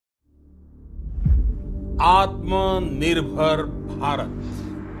Atmanirbhar Bharat.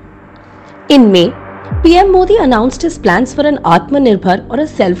 In May, PM Modi announced his plans for an Atmanirbhar or a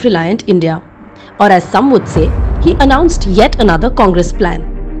self-reliant India. Or as some would say, he announced yet another Congress plan.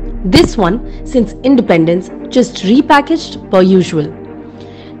 This one, since independence, just repackaged per usual.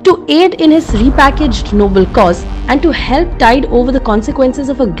 To aid in his repackaged noble cause and to help tide over the consequences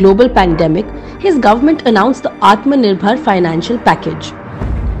of a global pandemic, his government announced the Atmanirbhar financial package.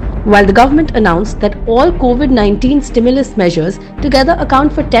 While the government announced that all COVID-19 stimulus measures together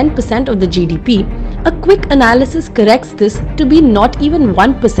account for 10% of the GDP, a quick analysis corrects this to be not even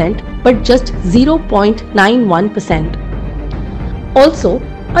 1% but just 0.91%. Also,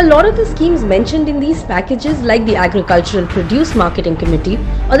 a lot of the schemes mentioned in these packages, like the Agricultural Produce Marketing Committee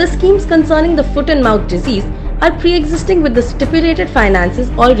or the schemes concerning the foot and mouth disease, are pre-existing with the stipulated finances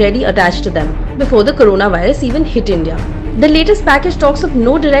already attached to them before the coronavirus even hit India. The latest package talks of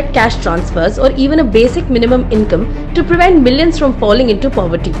no direct cash transfers or even a basic minimum income to prevent millions from falling into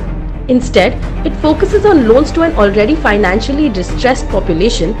poverty. Instead, it focuses on loans to an already financially distressed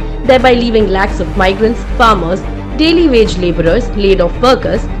population, thereby leaving lakhs of migrants, farmers, daily wage laborers, laid-off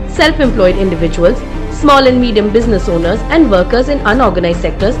workers, self-employed individuals, small and medium business owners and workers in unorganized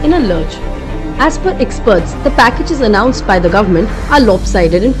sectors in a lurch. As per experts, the packages announced by the government are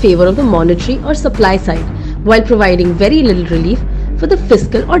lopsided in favor of the monetary or supply side, while providing very little relief for the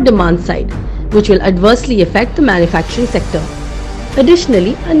fiscal or demand side, which will adversely affect the manufacturing sector.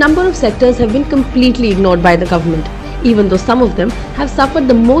 Additionally, a number of sectors have been completely ignored by the government, even though some of them have suffered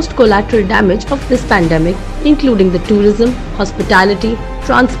the most collateral damage of this pandemic, including the tourism, hospitality,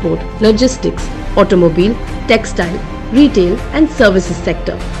 transport, logistics, automobile, textile, retail and services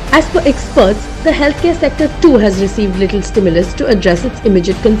sector. As per experts, the healthcare sector too has received little stimulus to address its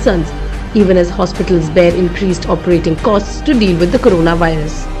immediate concerns, even as hospitals bear increased operating costs to deal with the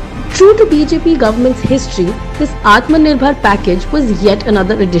coronavirus. True to BJP government's history, this Atmanirbhar package was yet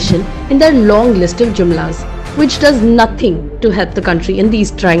another addition in their long list of jumlas, which does nothing to help the country in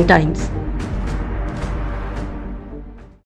these trying times.